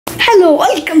Hello,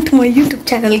 welcome to my YouTube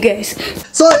channel, guys.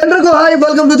 So, everyone, hi,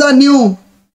 welcome to the new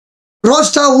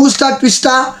Rost, Woosta,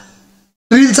 Twista,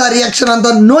 Reels reaction ಅಂತ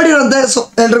ನೋಡಿರಂತೆ. So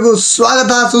ಎಲ್ರಿಗೂ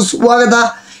ಸ್ವಾಗತ ಸುಸ್ವಾಗತ.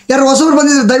 ಯಾರು ಹೊಸಬರು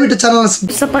ಬಂದಿದ್ರೆ ದಯವಿಟ್ಟು ಚಾನಲ್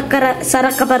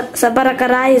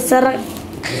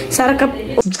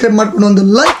ಸಬ್ಸ್ಕ್ರೈಬ್ ಮಾಡ್ಕೊಂಡು ಒಂದು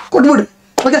ಲೈಕ್ ಕೊಟ್ಬಿಡ್ರಿ.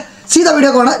 ಓಕೆ, ಸೀದಾ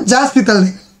ವಿಡಿಯೋ ಕೊಡೋಣ, ಜಾಸ್ತಿ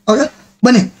ತಳ್ಳಿ. ಓಕೆ,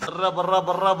 ಬನ್ನಿ.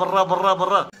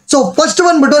 ಸೊ ಫಸ್ಟ್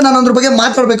ಬಂದ್ಬಿಟ್ಟು ನಾನು ಅದ್ರ ಬಗ್ಗೆ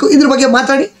ಮಾತಾಡಬೇಕು. ಇದ್ರ ಬಗ್ಗೆ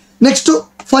ಮಾತಾಡಿ ನೆಕ್ಸ್ಟ್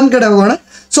ಫನ್ ಕಡೆ ಹೋಗೋಣ.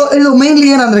 ಸೊ ಇದು ಮೈನ್ಲಿ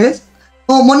ಏನಂದ್ರೆ,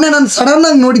 ಮೊನ್ನೆ ನಾನು ಸಡನ್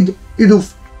ಆಗಿ ನೋಡಿದ್ದು, ಇದು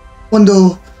ಒಂದು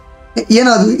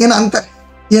ಏನೋ ಅಂತಾರೆ,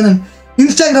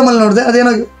 ಇನ್ಸ್ಟಾಗ್ರಾಮಲ್ಲಿ ನೋಡಿದೆ,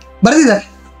 ಅದೇನೋ ಬರೆದಿದ್ದಾರೆ.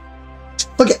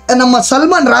 ಓಕೆ, ನಮ್ಮ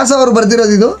ಸಲ್ಮಾನ್ ರಾಜ್ ಅವರು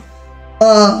ಬರೆದಿರೋದು ಇದು.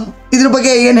 ಇದ್ರ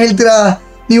ಬಗ್ಗೆ ಏನು ಹೇಳ್ತೀರಾ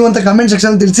ನೀವು ಅಂತ ಕಮೆಂಟ್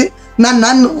ಸೆಕ್ಷನ್ ತಿಳಿಸಿ.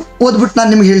 ನಾನು ಓದ್ಬಿಟ್ಟು ನಾನು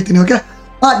ನಿಮ್ಗೆ ಹೇಳ್ತೀನಿ. ಓಕೆ,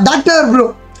 ಡಾಕ್ಟರ್ ಬ್ರೋ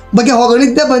ಬಗ್ಗೆ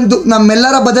ಹೊಗಳಿದ್ದೇ ಬಂತು.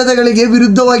 ನಮ್ಮೆಲ್ಲರ ಬದ್ಧತೆಗಳಿಗೆ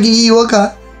ವಿರುದ್ಧವಾಗಿ ಈ ಯುವಕ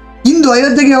ಇಂದು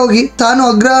ಅಯೋಧ್ಯೆಗೆ ಹೋಗಿ ತಾನು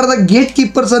ಅಗ್ರಹಾರದ ಗೇಟ್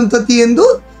ಕೀಪರ್ ಸಂತತಿ ಎಂದು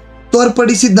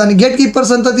ತೋರ್ಪಡಿಸಿದ್ದಾನೆ. ಗೇಟ್ ಕೀಪರ್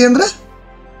ಸಂತತಿ ಅಂದರೆ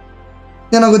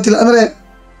ಏನೋ ಗೊತ್ತಿಲ್ಲ, ಅಂದರೆ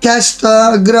ಕ್ಯಾಸ್ಟ್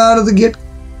ಅಗ್ರಹಾರದ ಗೇಟ್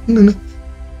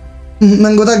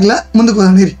ನಂಗೆ ಗೊತ್ತಾಗಲಿಲ್ಲ. ಮುಂದಕ್ಕೆ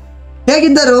ಹೋಗಿರಿ.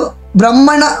 ಹೇಗಿದ್ದರು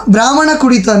ಬ್ರಾಹ್ಮಣ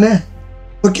ಕುಡಿತಾನೆ.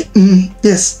 ಓಕೆ,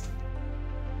 ಎಸ್,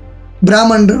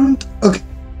 ಬ್ರಾಹ್ಮಣರು ಅಂತ. ಓಕೆ,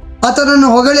 ಆತನನ್ನು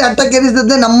ಹೊಗಳಿ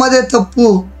ಅಟ್ಟಕ್ಕೇರಿಸಿದ್ದೆ ನಮ್ಮದೇ ತಪ್ಪು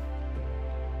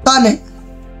ತಾನೆ.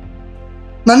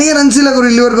 ನನಗೇನು ಅನಿಸಿಲ್ಲ ಗುರು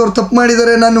ಇಲ್ಲಿವರೆಗೂ ಅವ್ರು ತಪ್ಪು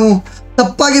ಮಾಡಿದ್ದಾರೆ. ನಾನು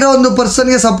ತಪ್ಪಾಗಿರೋ ಒಂದು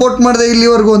ಪರ್ಸನ್ಗೆ ಸಪೋರ್ಟ್ ಮಾಡಿದೆ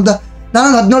ಇಲ್ಲಿವರೆಗೂ ಅಂತ. ನಾನು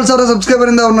 17,000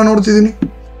 ಸಬ್ಸ್ಕ್ರೈಬರಿಂದ ಅವ್ರನ್ನ ನೋಡ್ತಿದ್ದೀನಿ.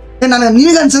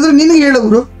 ನಿನಗೆ ಅನ್ಸಿದ್ರೆ ನಿನಗೆ ಹೇಳು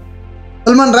ಗುರು.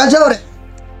 ಸಲ್ಮಾನ್ ರಾಜ್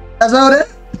ಅವರೇ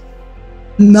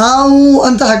ನಾವು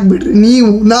ಅಂತ ಹಾಕ್ಬಿಡ್ರಿ,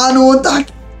 ನೀವು ನಾನು ಅಂತ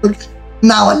ಹಾಕಿ. ಓಕೆ,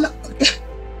 ನಾವಲ್ಲ. ಓಕೆ,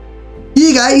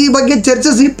 ಈಗ ಈ ಬಗ್ಗೆ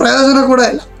ಚರ್ಚಿಸಿ ಪ್ರಯೋಜನ ಕೂಡ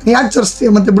ಇಲ್ಲ. ಯಾಕೆ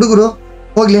ಚರ್ಚಿಸ್ತೀಯ ಮತ್ತೆ ಬಿಡುಗರು,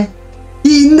 ಹೋಗ್ಲಿ.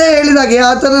 ಈ ಹಿಂದೆ ಹೇಳಿದಾಗೆ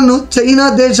ಆತನನ್ನು ಚೈನಾ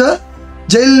ದೇಶ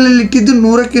ಜೈಲಿನಲ್ಲಿ ಇಟ್ಟಿದ್ದು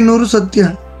 100ಕ್ಕೆ 100 ಸತ್ಯ.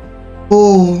 ಓ,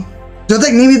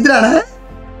 ಜೊತೆಗೆ ನೀವಿದ್ರ ಅಣ್ಣ?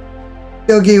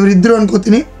 ಓಕೆ, ಇವರಿದ್ರು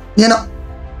ಅನ್ಕೋತೀನಿ. ಏನೋ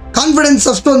ಕಾನ್ಫಿಡೆನ್ಸ್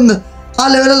ಅಷ್ಟೊಂದು ಆ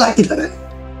ಲೆವೆಲಲ್ಲಿ ಹಾಕಿದ್ದಾರೆ.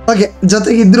 ಓಕೆ,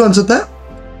 ಜೊತೆಗೆ ಇದ್ರು ಅನ್ಸುತ್ತೆ.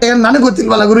 ಯಾಕಂದ್ರೆ ನನಗೆ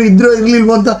ಗೊತ್ತಿಲ್ವಲ್ಲ ಗುರು ಇದ್ರು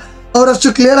ಇರ್ಲಿಲ್ವೋ ಅಂತ. ಅವರಷ್ಟು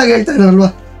ಕ್ಲಿಯರ್ ಆಗಿ ಹೇಳ್ತಾ ಇದ್ದಾರಲ್ವಾ.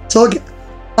 ಸೊ ಓಕೆ,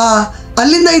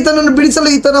 ಅಲ್ಲಿಂದ ಈತನನ್ನು ಬಿಡಿಸಲು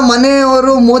ಈತನ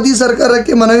ಮನೆಯವರು ಮೋದಿ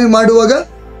ಸರ್ಕಾರಕ್ಕೆ ಮನವಿ ಮಾಡುವಾಗ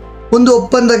ಒಂದು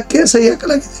ಒಪ್ಪಂದಕ್ಕೆ ಸಹಿ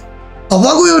ಹಾಕಲಾಗಿದೆ.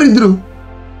 ಅವಾಗೂ ಇವರಿದ್ರು.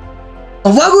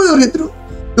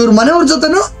 ಇವ್ರ ಮನೆಯವ್ರ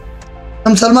ಜೊತೆನೂ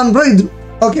ನಮ್ಮ ಸಲ್ಮಾನ್ ಬ್ರೋ ಇದ್ರು.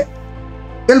 ಓಕೆ,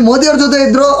 ಎಲ್ಲಿ ಮೋದಿ ಅವ್ರ ಜೊತೆ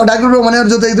ಇದ್ರು, ಡಾಕ್ಟರ್ ಬ್ರೋ ಮನೆಯವ್ರ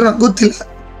ಜೊತೆ ಇದ್ರು, ನಂಗೆ ಗೊತ್ತಿಲ್ಲ.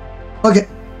 ಓಕೆ,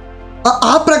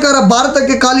 ಆ ಪ್ರಕಾರ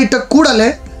ಭಾರತಕ್ಕೆ ಕಾಲಿಟ್ಟ ಕೂಡಲೇ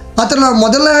ಆತನ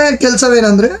ಮೊದಲನೇ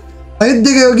ಕೆಲಸವೇನೆಂದರೆ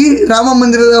ಅಯೋಧ್ಯೆಗೆ ಹೋಗಿ ರಾಮ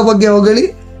ಮಂದಿರದ ಬಗ್ಗೆ ಹೊಗಳಿ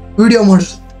ವಿಡಿಯೋ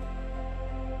ಮಾಡೋದು.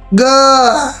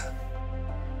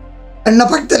 ಅಣ್ಣ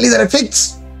ಪಕ್ಕದಲ್ಲಿದ್ದಾರೆ, ಫಿಕ್ಸ್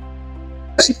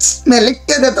ಮೇಲೆ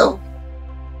ತಾವು.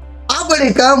 ಆ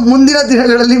ಬಳಿಕ ಮುಂದಿನ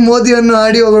ದಿನಗಳಲ್ಲಿ ಮೋದಿಯನ್ನು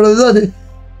ಆಡಿ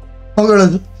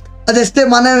ಹೊಗಳೋದು ಅದೆಷ್ಟೇ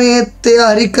ಮಾನವೀಯತೆಯ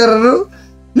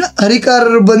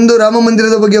ಹರಿಕಾರರು ಬಂದು ರಾಮ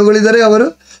ಮಂದಿರದ ಬಗ್ಗೆ ಹೊಗಳಿದರೆ ಅವರು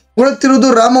ಹೊಳುತ್ತಿರುವುದು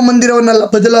ರಾಮ ಮಂದಿರವನ್ನಲ್ಲ,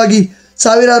 ಬದಲಾಗಿ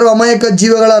ಸಾವಿರಾರು ಅಮಾಯಕ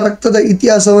ಜೀವಗಳ ರಕ್ತದ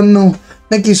ಇತಿಹಾಸವನ್ನು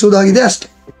ನಕ್ಕಿಸುವುದಾಗಿದೆ ಅಷ್ಟೆ.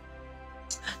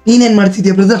 ನೀನೇನು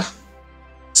ಮಾಡ್ತಿದ್ಯಾ ಬ್ರದರ್?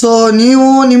 ಸೊ ನೀವು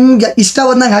ನಿಮ್ಗೆ ಇಷ್ಟ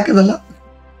ಬಂದಾಗ ಹಾಕೋದಲ್ಲ,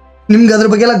 ನಿಮ್ಗೆ ಅದ್ರ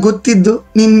ಬಗ್ಗೆ ಎಲ್ಲ ಗೊತ್ತಿದ್ದು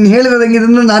ನೀನು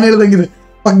ಹೇಳಿರೋದಂಗಿದ್ರು ನಾನು ಹೇಳಿದಂಗಿದೆ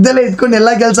ಪಕ್ಕದಲ್ಲೇ ಇದ್ಕೊಂಡು ಎಲ್ಲ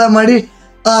ಕೆಲಸ ಮಾಡಿ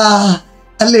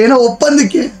ಅಲ್ಲಿ ಏನೋ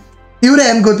ಒಪ್ಪಂದಕ್ಕೆ ಇವರೇ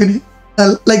ಅನ್ಕೋತೀನಿ.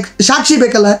 ಲೈಕ್ ಸಾಕ್ಷಿ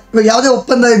ಬೇಕಲ್ಲ, ಇವಾಗ ಯಾವುದೇ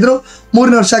ಒಪ್ಪಂದ ಇದ್ರು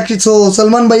 3 ಸಾಕ್ಷಿ. ಸೊ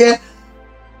ಸಲ್ಮಾನ್ ಭಯ್ಯೆ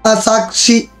ಆ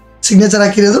ಸಾಕ್ಷಿ ಸಿಗ್ನೇಚರ್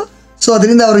ಹಾಕಿರೋದು. ಸೊ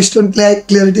ಅದರಿಂದ ಅವರು ಇಷ್ಟೊಂದು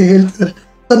ಕ್ಲಿಯರಿಟಿ ಹೇಳ್ತಿದ್ದಾರೆ.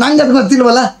 ಸೊ ನಂಗೆ ಅದು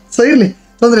ಗೊತ್ತಿಲ್ವಲ್ಲ, ಸೊ ಇರಲಿ,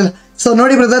 ತೊಂದರೆ ಇಲ್ಲ. ಸೊ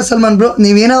ನೋಡಿ ಬ್ರದರ್ ಸಲ್ಮಾನ್ ಬ್ರೋ,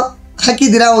 ನೀವೇನೋ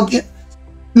ಹಾಕಿದ್ದೀರಾ, ಓಕೆ,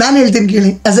 ನಾನು ಹೇಳ್ತೀನಿ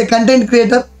ಕೇಳಿ. ಆ್ಯಸ್ ಎ ಕಂಟೆಂಟ್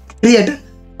ಕ್ರಿಯೇಟರ್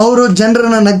ಅವರು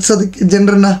ಜನರನ್ನ ನಗಿಸೋದಕ್ಕೆ,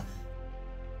 ಜನರನ್ನ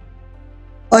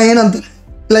ಏನಂತಾರೆ,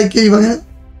 ಲೈಕ್ ಇವಾಗ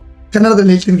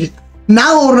ಕನ್ನಡದಲ್ಲಿ ಹೇಳ್ತೀನಿ,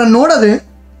 ನಾವು ಅವ್ರನ್ನ ನೋಡೋದೆ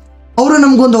ಅವರು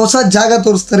ನಮಗೊಂದು ಹೊಸ ಜಾಗ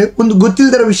ತೋರಿಸ್ತಾರೆ, ಒಂದು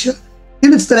ಗೊತ್ತಿಲ್ಲದಿರೋ ವಿಷಯ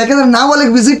ತಿಳಿಸ್ತಾರೆ. ಯಾಕಂದ್ರೆ ನಾವು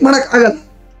ಅಲ್ಲಿಗೆ ವಿಸಿಟ್ ಮಾಡೋಕ್ಕಾಗಲ್ಲ.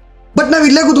 ಬಟ್ ನಾವು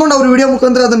ಇಲ್ಲೇ ಕೂತ್ಕೊಂಡು ಅವ್ರ ವಿಡಿಯೋ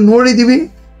ಮುಖಾಂತರ ಅದನ್ನು ನೋಡಿದ್ದೀವಿ,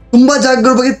 ತುಂಬ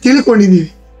ಜಾಗಗಳ ಬಗ್ಗೆ ತಿಳ್ಕೊಂಡಿದ್ದೀವಿ.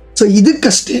 ಸೊ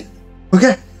ಇದಕ್ಕಷ್ಟೇ. ಓಕೆ,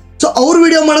 ಸೊ ಅವ್ರ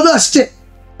ವಿಡಿಯೋ ಮಾಡೋದು ಅಷ್ಟೇ.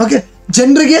 ಓಕೆ,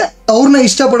 ಜನರಿಗೆ ಅವ್ರನ್ನ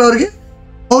ಇಷ್ಟಪಡೋರಿಗೆ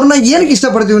ಅವ್ರನ್ನ ಏನಕ್ಕೆ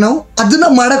ಇಷ್ಟಪಡ್ತೀವಿ ನಾವು ಅದನ್ನು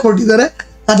ಮಾಡಕ್ಕೆ ಹೊರಟಿದ್ದಾರೆ,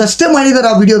 ಅದಷ್ಟೇ ಮಾಡಿದ್ದಾರೆ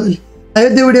ಆ ವಿಡಿಯೋದಲ್ಲಿ.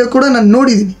 ಅಯೋಧ್ಯೆ ವಿಡಿಯೋ ಕೂಡ ನಾನು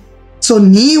ನೋಡಿದ್ದೀನಿ. ಸೊ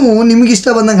ನೀವು ನಿಮ್ಗೆ ಇಷ್ಟ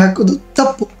ಬಂದಂಗೆ ಹಾಕೋದು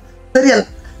ತಪ್ಪು, ಸರಿಯಲ್ಲ.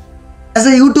 ಆ್ಯಸ್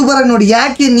ಎ ಯೂಟ್ಯೂಬರಾಗಿ ನೋಡಿ,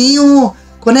 ಯಾಕೆ ನೀವು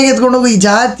ಕೊನೆಗೆ ಎತ್ಕೊಂಡೋಗಿ ಈ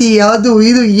ಜಾತಿ ಯಾವುದು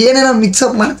ಇದು ಏನೇನೋ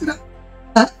ಮಿಕ್ಸಪ್ ಮಾಡ್ತೀರಾ?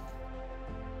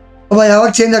 ಅಬ್ಬ ಯಾವಾಗ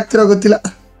ಚೇಂಜ್ ಆಗ್ತಿರೋ ಗೊತ್ತಿಲ್ಲ,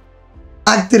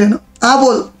 ಆಗ್ತಿರೇನೋ,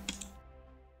 ಆಗ್ಬೋದು,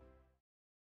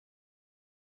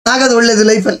 ಆಗೋದು ಒಳ್ಳೇದು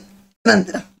ಲೈಫಲ್ಲಿ.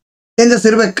 ಏನಂತೀರ? ಚೇಂಜಸ್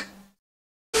ಇರ್ಬೇಕು.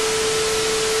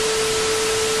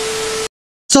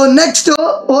 ಸೊ ನೆಕ್ಸ್ಟ್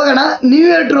ಹೋಗೋಣ. ನ್ಯೂ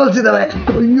ಇಯರ್ ಟ್ರೋಲ್ಸ್ ಇದಾವೆ.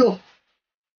 ಅಯ್ಯೋ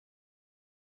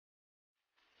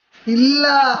ಇಲ್ಲ,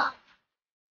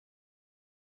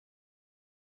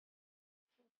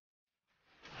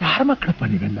 ಯಾರ ಮಕ್ಕಳಪ್ಪ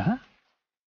ನೀವೆಲ್ಲ?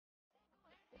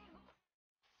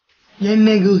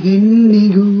 ಹೆಣ್ಣಿಗೂ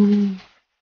ಹೆಣ್ಣಿಗೂ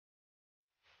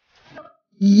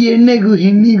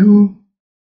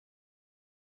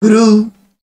ಗುರು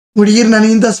ಹುಡುಗಿರು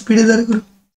ನನಗಿಂತ ಸ್ಪೀಡ್ ಇದ್ದಾರೆ ಗುರು.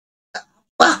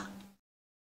 ಅಪ್ಪ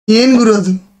ಏನ್ ಗುರು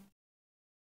ಅದು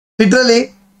ಲಿಟ್ರಲಿ.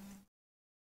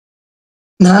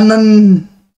 ನಾನು ನನ್ನ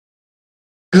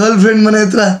ಗರ್ಲ್ ಫ್ರೆಂಡ್ ಮನೆ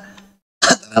ಹತ್ರ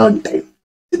ಒಂದು ಟೈಮ್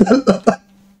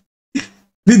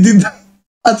ಬಿದ್ದಿದ್ದ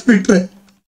ಅದು ಬಿಟ್ರೆ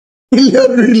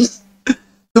ಇಲ್ಲಿವರೆಗೂ ಇಲ್ಲ.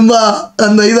 ತುಂಬಾ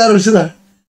ಒಂದು 5-6 ವರ್ಷದ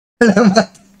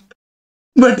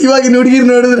ಬಟ್ ಇವಾಗಿನ ಹುಡುಗಿರ್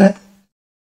ನೋಡಿದ್ರೆ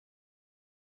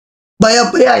ಭಯ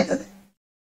ಭಯ ಆಯ್ತದೆ.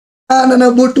 ನನ್ನ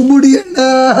ಬೊಟ್ಟು ಬುಡಿ ಅಣ್ಣ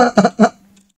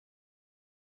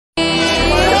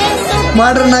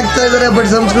ಮಾಡ್ರನ್ ಆಗ್ತಾ ಇದಾರೆ ಬಟ್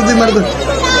ಸಂಸ್ಕೃತಿ ಮಾಡ್ತಾರೆ.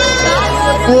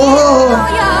 ಓಹೋ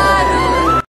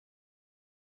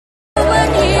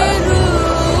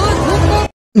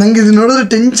ನಂಗೆ ಇದು ನೋಡಿದ್ರೆ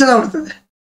ಟೆನ್ಷನ್ ಆಗ್ಬಿಡ್ತದೆ.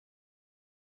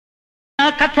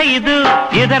 ಕಥೆ ಇದು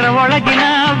ಇದರ ಒಳಗಿನ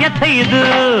ವ್ಯಥೆ ಇದು.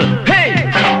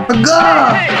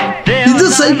 ಇದು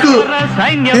ಸೈಕು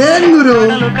ಏನ್ ಗುರು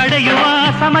ಕಡೆಯುವ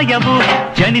ಸಮಯವು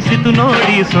ಜನಿಸಿತು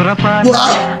ನೋಡಿ ಸುರಪಾನ.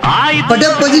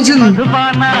 ಪೊಸಿಷನ್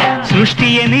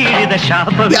ಸೃಷ್ಟಿಯೇ ನೀಡಿದ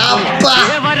ಶಾಪ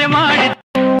ಮಾಡಿ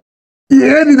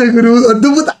ಏನಿದೆ ಗುರು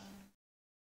ಅದ್ಭುತ.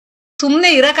 ಸುಮ್ನೆ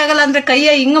ಇರಕ್ಕಾಗಲ್ಲ ಅಂದ್ರೆ ಕೈಯ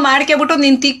ಹಿಂಗ್ ಮಾಡ್ಕೆಬಿಟ್ಟು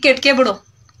ನೀನ್ ತಿಕ್ ಕೆಟ್ಕೆ ಬಿಡು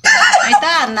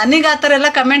ಆಯ್ತಾ. ನನಗ ಆತರ ಎಲ್ಲ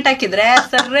ಕಮೆಂಟ್ ಹಾಕಿದ್ರೆ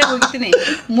ಸರ್ರೆ ಹೋಗ್ತೀನಿ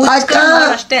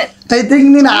ಅಷ್ಟೇ. ಐ ಥಿಂಕ್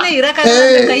ನೀನ್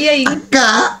ಕೈಯ ಅಕ್ಕ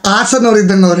ಹಾಸನವ್ರು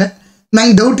ಇದ್ದಂಗವ್ರೆ.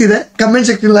 ನಂಗೆ ಡೌಟ್ ಇದೆ, ಕಮೆಂಟ್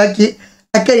ಸೆಕ್ಷನ್ ಹಾಕಿ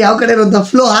ಅಕ್ಕ ಯಾವ ಕಡೆ ಇರೋಂಥ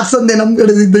ಫ್ಲೋ ಹಾಸಂದೆ ನಮ್ಮ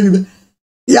ಕಡೆ ಇದ್ದಂಗಿದೆ.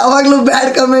 ಯಾವಾಗಲೂ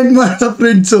ಬ್ಯಾಡ್ ಕಮೆಂಟ್ ಮಾಡೋ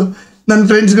ಫ್ರೆಂಡ್ಸು ನನ್ನ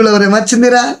ಫ್ರೆಂಡ್ಸ್ಗಳವ್ರೆ.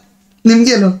 ಮಚ್ಚಿಂದಿರಾ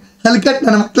ನಿಮ್ಗೇನು ಹಲ್ಕಟ್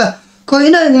ನನ್ನ ಮಕ್ಳ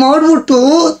ಕೊಯ್ನ ಹಿಂಗೆ ಮಾಡ್ಬಿಟ್ಟು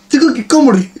ತಿಕ್ಕ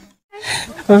ಇಕ್ಕೊಂಬಿಡಿ.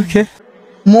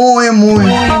 ಮೋಯ ಮೋಯ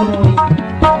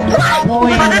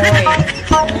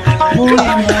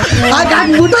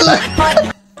ಹಾಕ್ಬಿಟ್ಟಲ್ಲ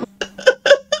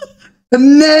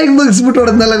ಅನ್ನೇಗ್ ಬಗ್ಸ್ಬಿಟ್ಟು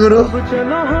ಹೊಡೆದ್ನಲ್ಲ ಗುರು.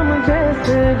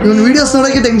 ಇವನ್ ವಿಡಿಯೋಸ್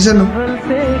ನೋಡಕ್ಕೆ ಟೆನ್ಷನ್.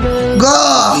 ಗೋ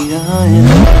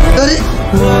ಸರಿ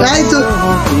ಆಯ್ತು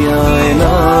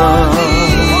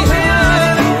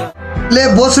ಲೇ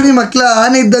ಬೋಸಡಿ ಮಕ್ಳ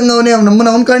ಆನೆ ಇದ್ದಂಗ ಅವನೇ. ನಮ್ಮನ್ನ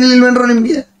ಅವನ್ ಕಾಣಲಿಲ್ವೇನ್ರೋ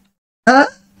ನಿಮ್ಗೆ?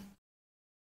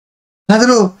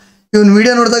 ಆದ್ರೂ ಇವನ್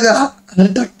ವಿಡಿಯೋ ನೋಡಿದಾಗ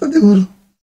ಅಲರ್ಟ್ ಆಗ್ತದೆ ಗುರು.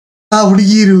 ಆ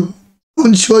ಹುಡುಗಿರು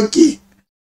ಒಂದ್ ಶೋಕಿ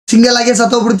ಸಿಂಗಲ್ ಆಗಿ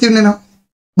ಸತ್ತೋಗ್ಬಿಡ್ತೀವಿ ನಾವು,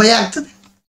 ಭಯ ಆಗ್ತದೆ.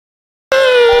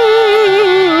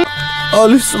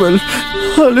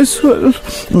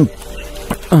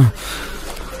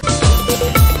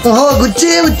 ಓಹೋ ಗುಚ್ಚೆ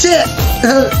ಗುಚ್ಚೆ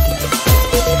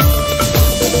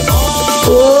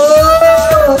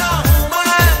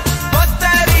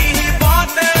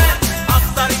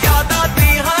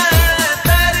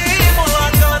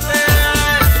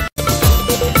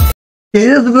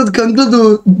ಕಂಕ್ಲದು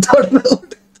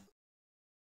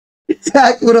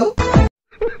ಯಾಕೆ ಬ್ರೋ?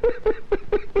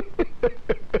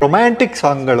 ರೊಮ್ಯಾಂಟಿಕ್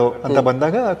ಸಾಂಗ್ಗಳು ಅಂತ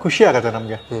ಬಂದಾಗ ಖುಷಿ ಆಗತ್ತೆ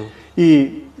ನಮ್ಗೆ. ಈ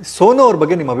ಸೋನು ಅವ್ರ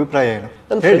ಬಗ್ಗೆ ನಿಮ್ಮ ಅಭಿಪ್ರಾಯ ಏನು?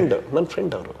 ನನ್ನ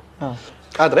ಫ್ರೆಂಡ್ ಅವರು.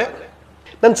 ಆದ್ರೆ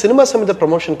ನಾನು ಸಿನಿಮಾ ಸಮಯದ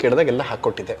ಪ್ರಮೋಷನ್ ಕೇಳಿದಾಗ ಎಲ್ಲ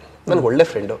ಹಾಕೊಟ್ಟಿದ್ದೆ. ನನ್ಗೆ ಒಳ್ಳೆ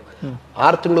ಫ್ರೆಂಡು.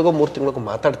 6 ತಿಂಗಳಿಗೋ 3 ತಿಂಗಳಿಗೋ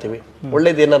ಮಾತಾಡ್ತೀವಿ.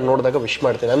 ಒಳ್ಳೇದು ಏನಾರು ನೋಡಿದಾಗ ವಿಶ್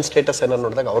ಮಾಡ್ತೀನಿ. ನನ್ನ ಸ್ಟೇಟಸ್ ಏನಾರು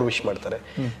ನೋಡಿದಾಗ ಅವ್ರು ವಿಶ್ ಮಾಡ್ತಾರೆ.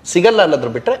 ಸಿಗಲ್ಲ ಅನ್ನೋದ್ರ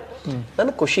ಬಿಟ್ರೆ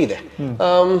ನನಗೆ ಖುಷಿ ಇದೆ.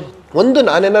 ಒಂದು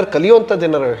ನಾನೇನಾರು ಕಲಿಯುವಂಥದ್ದು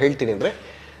ಏನಾರು ಹೇಳ್ತೀನಿ ಅಂದ್ರೆ,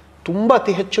 ತುಂಬಾ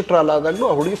ಅತಿ ಹೆಚ್ಚು ಟ್ರಾಲ್ ಆದಾಗಲೂ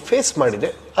ಆ ಹುಡುಗಿ ಫೇಸ್ ಮಾಡಿದೆ.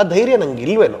 ಆ ಧೈರ್ಯ ನಂಗೆ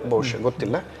ಇಲ್ವೇನೋ ಬಹುಶಃ,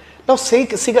 ಗೊತ್ತಿಲ್ಲ. ನಾವು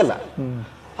ಸಿಗಲ್ಲ.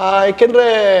 ಯಾಕೆಂದ್ರೆ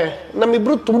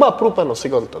ನಮ್ಮಿಬ್ರು ತುಂಬಾ ಅಪರೂಪನೋ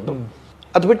ಸಿಗೋವಂಥದ್ದು.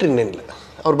 ಅದು ಬಿಟ್ರೆ ಇನ್ನೇನಿಲ್ಲ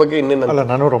ಅವ್ರ ಬಗ್ಗೆ. ಇನ್ನೇನಲ್ಲ,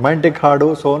 ನಾನು ರೊಮ್ಯಾಂಟಿಕ್ ಹಾಡು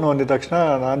ಸೋನು ಅಂದಿದ ತಕ್ಷಣ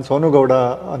ನಾನು ಸೋನು ಗೌಡ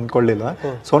ಅಂದ್ಕೊಳ್ಳಿಲ್ಲ,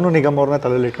 ಸೋನು ನಿಗಮ್ ಅವ್ರನ್ನ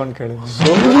ತಲೆಯಲ್ಲಿ ಇಟ್ಕೊಂಡು ಕೇಳಿ.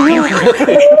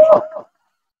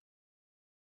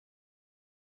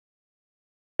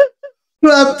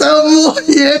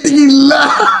 ಇಲ್ಲ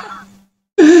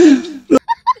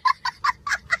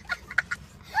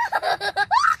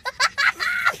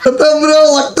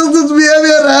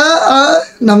ಬಿಹೇವಿಯರ್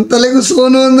ನಮ್ ತಲೆಗೂ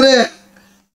ಸೋನು ಅಂದ್ರೆ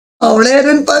ಅವಳೇ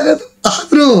ನೆನಪಾಗದು.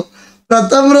 ಆದ್ರೂ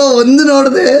ಪ್ರಥಮ್ರು ಒಂದು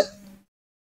ನೋಡ್ದೆ,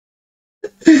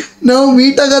 ನಾವು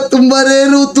ಮೀಟ್ ಆಗ ತುಂಬಾ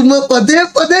ರೇರು, ತುಂಬಾ ಪದೇ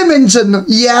ಪದೇ ಮೆನ್ಷನ್.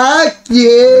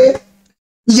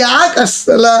 ಯಾಕೆ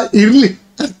ಅಷ್ಟಲ್ಲ ಇರ್ಲಿ,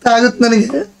 ಅರ್ಥ ಆಗುತ್ತೆ ನನಗೆ.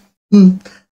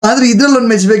 ಆದ್ರೆ ಇದ್ರಲ್ಲಿ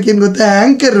ಒಂದು ಮೆಚ್ಚಬೇಕೇನು ಗೊತ್ತಾ,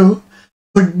 ಆಂಕರು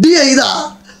ಬಡ್ಡಿ ಐದ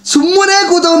ಸುಮ್ಮನೆ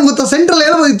ಕೂತವನ್ ಗೊತ್ತಾ. ಸೆಂಟ್ರಲ್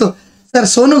ಹೇಳ್ಬೋದಿತ್ತು, ಸರ್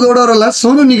ಸೋನು ಗೌಡ ಅವರಲ್ಲ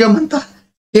ಸೋನು ನಿಗಮ್ ಅಂತ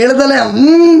ಹೇಳ್ದಲೆ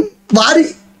ಭಾರಿ.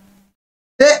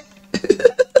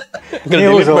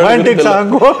 ರೊಮ್ಯಾಂಟಿಕ್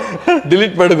ಸಾಂಗ್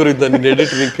ಡಿಲೀಟ್ ಮಾಡೋದ್ರಿಂದ ನಿನ್ನ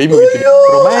ಎಡಿಟರ್ ಕೈ ಮುಗಿತೀನಿ.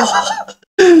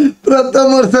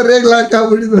 ಪ್ರಥಮ ಸರಿಯಾಗಿ lock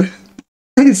ಆಗ್ಬಿಟ್ಟಿದ್ದಾರೆ.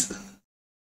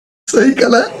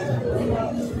 Cycle.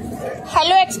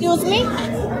 Hello excuse me,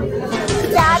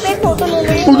 क्या आप एक फोटो ले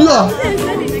लें?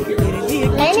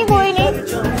 नहीं कोई नहीं,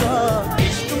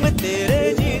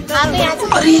 आप यहाँ से।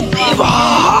 अरे देवा,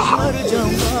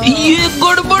 ये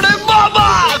गड़बड़ है बाबा।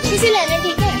 अच्छी सी लेने,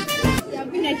 ठीक है?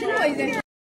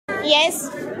 यस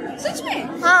सच में?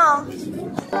 हाँ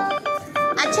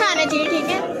अच्छा आना चाहिए, ठीक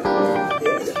है?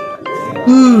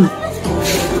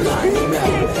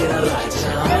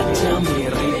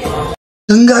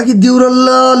 ಹಂಗಾಗಿದ್ದೀವ್ರಲ್ಲ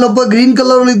ಅಲ್ಲೊಬ್ಬ ಗ್ರೀನ್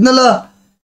ಕಲರ್ ಇದ್ನಲ್ಲ.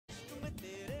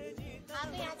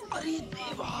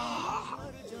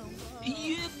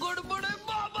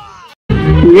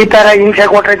 ಈ ತರ ಹಿಂಸೆ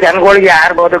ಕೊಟ್ರೆ ಜನಗಳಿಗೆ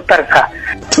ಯಾರು ಬದುಕ್ತಾರಕ್ಕ?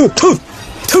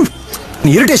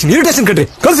 ಇರಿಟೇಷನ್ ಕಟ್ರಿ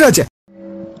ಕಳ್ಸಿ ಆಚೆ.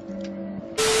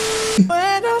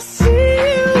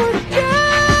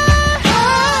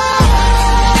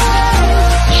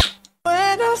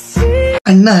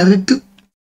 ಅಣ್ಣ ಹರಿಟ್ಟು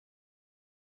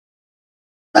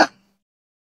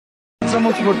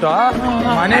ಮುಚ್ಬಿಟ್ಟು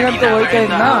ಮನೆಗಂತ ಹೋಯ್ತಾ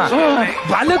ಇದ್ನ,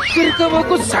 ಬಲಕ್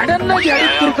ತಿರ್ಕೋಬೇಕು, ಸಡನ್ ಆಗಿ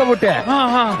ಎಡಕ್ ತಿರ್ಕೊಬಿಟ್ಟೆ.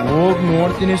 ಹೋಗ್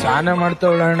ನೋಡ್ತೀನಿ ಸ್ನಾನ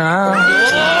ಮಾಡ್ತಾವಳಣ್ಣ.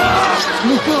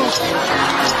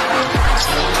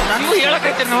 ನನಗೂ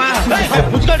ಹೇಳಕೈತೆ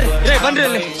ಬನ್ರಿ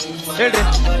ಅಲ್ಲಿ ಹೇಳ್ರಿ.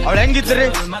 ಅವಳು ಹೆಂಗಿದ್ರಿ?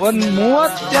 ಒಂದ್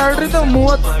 32ರಿಂದ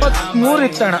 33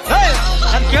 ಇತ್ತಣ್ಣ.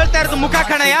 ನಾನ್ ಕೇಳ್ತಾ ಇರೋದು ಮುಖ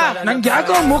ಕಣಯ್ಯ. ನಂಗೆ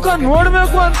ಯಾಕೋ ಮುಖ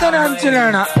ನೋಡ್ಬೇಕು ಅಂತಾನೆ ಅನ್ಸಿಲ್ಲ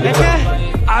ಅಣ್ಣ.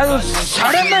 ಅದು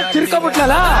ಸಡನ್ ಆಗಿ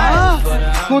ತಿರ್ಕೊಬಿಟ್ಲಲ್ಲ,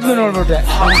 ಕೂದ್ಲು ನೋಡ್ಬಿಟ್ಟೆ.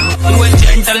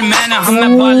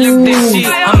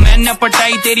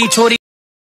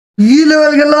 ಈ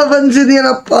ಲೆವೆಲ್ಗೆಲ್ಲ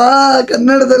ಬಂದಿದೀನಪ್ಪ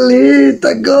ಕನ್ನಡದಲ್ಲಿ.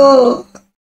 ತಗ್ಗೋ.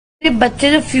 बच्चे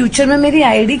जो फ्यूचर में मेरी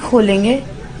आईडी खोलेंगे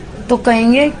तो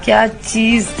कहेंगे क्या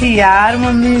चीज थी यार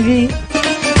मम्मी भी.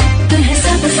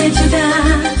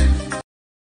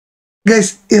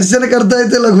 ಗೈಸ್ ಎಷ್ಟು ಜನಕ್ಕೆ ಅರ್ಥ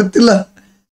ಆಯ್ತಲ್ಲ ಗೊತ್ತಿಲ್ಲ.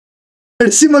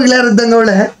 ಅಡಿಸಿ ಮಗಳು ಯಾರಿದ್ದಂಗ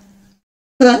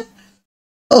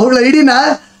ಅವಳ ಐಡಿನ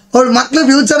ಅವಳ ಮಕ್ಳ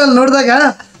ಫ್ಯೂಚರ್ ಅಲ್ಲಿ ನೋಡಿದಾಗ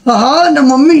ನಮ್ಮ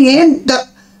ಮಮ್ಮಿ ಏನ್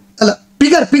ಅಲ್ಲ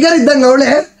ಪಿಗರ್ ಇದ್ದಂಗ ಅವಳೆ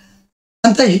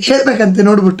ಅಂತ ಹೇಳ್ಬೇಕಂತೆ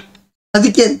ನೋಡ್ಬಿಟ್ಟು.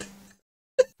 ಅದಕ್ಕೆ ಅಂತ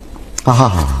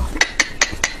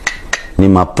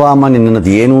ನಿಮ್ಮ ಅಪ್ಪ ಅಮ್ಮ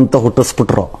ನಿನ್ನದು ಏನು ಅಂತ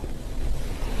ಹುಟ್ಟಿಸ್ಬಿಟ್ರು.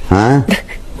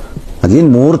 ಅದೇನು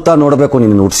ಮುಹೂರ್ತ ನೋಡ್ಬೇಕು,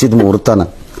 ನಿನ್ನ ಹುಟ್ಟಿಸಿದ ಮುಹೂರ್ತನ.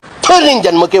 ನಿನ್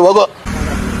ಜನ್ಮಕ್ಕೆ ಹೋಗೋ.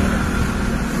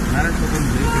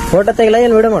 ಫೋಟೋ ತೆಗಿಲ್ಲ,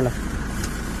 ಏನು ವಿಡಿಯೋ ಮಾಡ?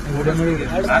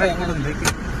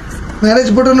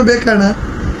 ಮ್ಯಾರೇಜ್ ಫೋಟೋನು ಬೇಕಣ್ಣ.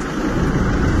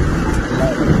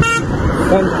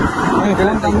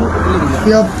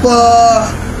 ಯಪ್ಪ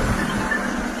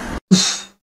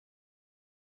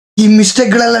ಈ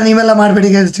ಮಿಸ್ಟೇಕ್ಗಳೆಲ್ಲ ನೀವೆಲ್ಲ ಮಾಡಬೇಡಿ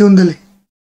ಜೀವನದಲ್ಲಿ.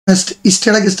 ಅಷ್ಟೇ ಇಷ್ಟ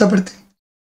ಹೇಳಕ್ ಇಷ್ಟಪಡ್ತೀನಿ.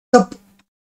 ತಪ್ಪು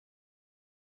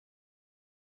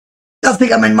ಜಾಸ್ತಿ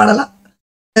ಕಮೆಂಟ್ ಮಾಡಲ್ಲ.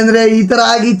 ಅಂದ್ರೆ ಈ ತರ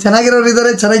ಆಗಿ ಚೆನ್ನಾಗಿರೋರು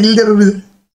ಇದ್ದಾರೆ, ಚೆನ್ನಾಗಿಲ್ದಿರೋರು ಇದ್ದಾರೆ.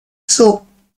 ಸೊ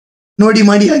ನೋಡಿ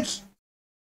ಮಾಡಿ ಹಾಕಿ.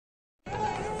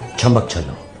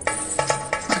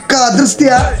 ಅಕ್ಕ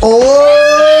ಅದೃಷ್ಟಿಯ ಓ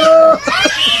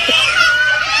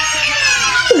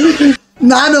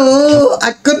ನಾನು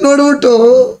ಅಕ್ಕನ್ ನೋಡ್ಬಿಟ್ಟು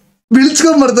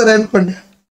ಬಿಳ್ಸ್ಕೊಂಡ್ ಬರ್ತಾರೆ ಅನ್ಕೊಂಡೆ.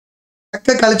 ಅಕ್ಕ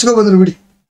ಕಳಿಸ್ಕೊಂಡ್ ಬಂದ್ರು ಬಿಡಿ,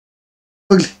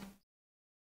 ಹೋಗ್ಲಿ.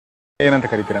 ಏನಂತ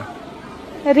ಕರೀತೀರಾ?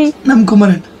 ನಮ್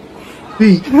ಕುಮಾರಣ್ಣ.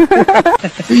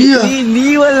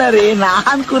 ನೀವಲ್ಲ ರೀ,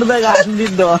 ನಾನ್ ಕುಡ್ದಾಗ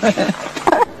ಅಂದಿದ್ದು.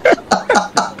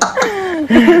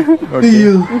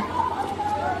 ಅಯ್ಯೋ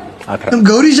ನಮ್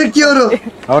ಗೌರಿ ಶಕ್ತಿ ಅವರು.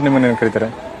 ಅವ್ರು ನಿಮ್ಮನ್ನ ಕರೀತಾರೆ?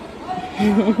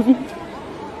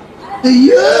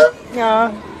 ಅಯ್ಯೋ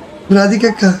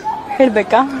ರಾಧಿಕಕ್ಕ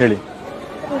ಹೇಳ್ಬೇಕಾ? ಹೇಳಿ.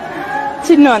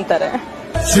 ಚಿನ್ನು ಅಂತಾರೆ.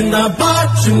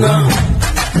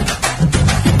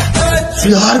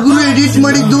 ಯಾರಿಗೂ ಎಡಿಟ್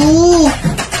ಮಾಡಿದ್ದು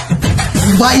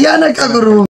ಭಯಾನಕ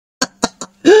ಗುರು.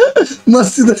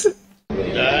 ಮಸ್ತ್ ಇದೆ.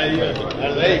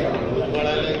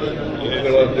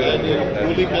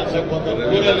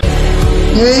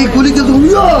 ಏಯ್ ಕೂಲಿ ಕೆಲಸ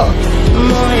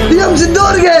PM ಸಿದ್ದು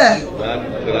ಅವ್ರಿಗೆ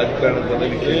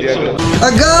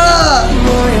ಅಗ್ಗ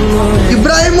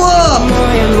ಇಬ್ರಾಹಿಮು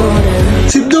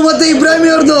ಸಿದ್ದು ಮತ್ತೆ ಇಬ್ರಾಹಿಮಿ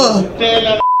ಅವ್ರದ್ದು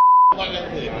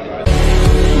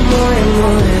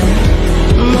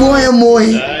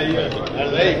ಮೋಹಿ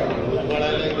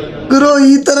ಗುರು.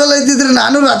 ಈ ತರ ಎಲ್ಲ ಇದ್ದಿದ್ರೆ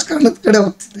ನಾನು ರಾಜಕಾರಣದ ಕಡೆ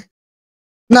ಹೋಗ್ತಿದ್ದೆ.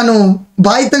 ನಾನು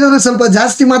ಬಾಯಿ ತೆಗೆದ್ರೆ ಸ್ವಲ್ಪ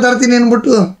ಜಾಸ್ತಿ ಮಾತಾಡ್ತೀನಿ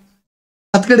ಅನ್ಬಿಟ್ಟು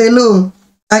ಅದ್ ಕಡೆ ಎಲ್ಲೂ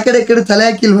ಆ ಕಡೆ ಈ ಕಡೆ ತಲೆ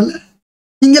ಹಾಕಿಲ್ವಲ್ಲ.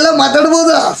 ಹಿಂಗೆಲ್ಲ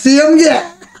ಮಾತಾಡ್ಬೋದಾ CMಗೆ?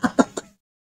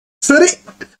 ಸರಿ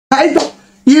ಆಯ್ತು.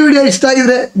 ಈ ವಿಡಿಯೋ ಇಷ್ಟ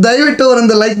ಆಗಿದ್ರೆ ದಯವಿಟ್ಟು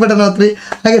ಅವರೊಂದು ಲೈಕ್ ಬಟನ್ ಹಾಕ್ರಿ.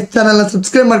 ಹಾಗೆ ಚಾನಲ್ನ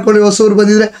ಸಬ್ಸ್ಕ್ರೈಬ್ ಮಾಡ್ಕೊಳ್ಳಿ. ಹೊಸೂರು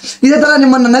ಬಂದಿದ್ರೆ ಇದೇ ತರ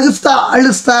ನಿಮ್ಮನ್ನ ನಗಿಸ್ತಾ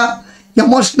ಅಳಿಸ್ತಾ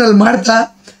ಎಮೋಷನಲ್ ಮಾಡ್ತಾ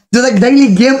ಜೊತೆಗೆ ಡೈಲಿ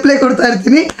ಗೇಮ್ ಪ್ಲೇ ಕೊಡ್ತಾ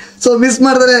ಇರ್ತೀನಿ. ಸೊ ಮಿಸ್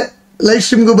ಮಾಡಿದ್ರೆ ಲೈವ್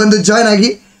ಸ್ಟ್ರೀಮ್ಗೂ ಬಂದು ಜಾಯ್ನ್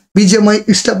ಆಗಿ BGMI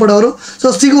ಇಷ್ಟಪಡೋರು. ಸೊ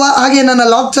ಸಿಗುವ. ಹಾಗೆ ನನ್ನ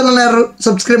ಲಾಗ್ ಚಾನಲ್ ಯಾರು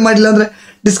ಸಬ್ಸ್ಕ್ರೈಬ್ ಮಾಡಿಲ್ಲ ಅಂದರೆ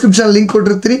ಡಿಸ್ಕ್ರಿಪ್ಷನ್ ಲಿಂಕ್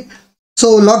ಕೊಟ್ಟಿರ್ತೀನಿ. ಸೊ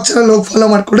ಲಾಗ್ ಚಾನಲ್ ಹೋಗಿ ಫಾಲೋ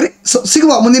ಮಾಡ್ಕೊಡ್ರಿ. ಸೊ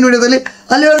ಸಿಗುವ ಮುಂದಿನ ವಿಡಿಯೋದಲ್ಲಿ.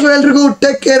 ಅಲ್ಲಿವರೆಗೂ ಎಲ್ರಿಗೂ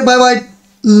take care. Bye bye.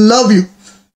 Love you.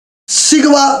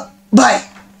 ಸಿಗುವ. ಬಾಯ್.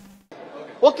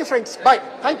 Okay friends, bye.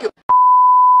 Thank you.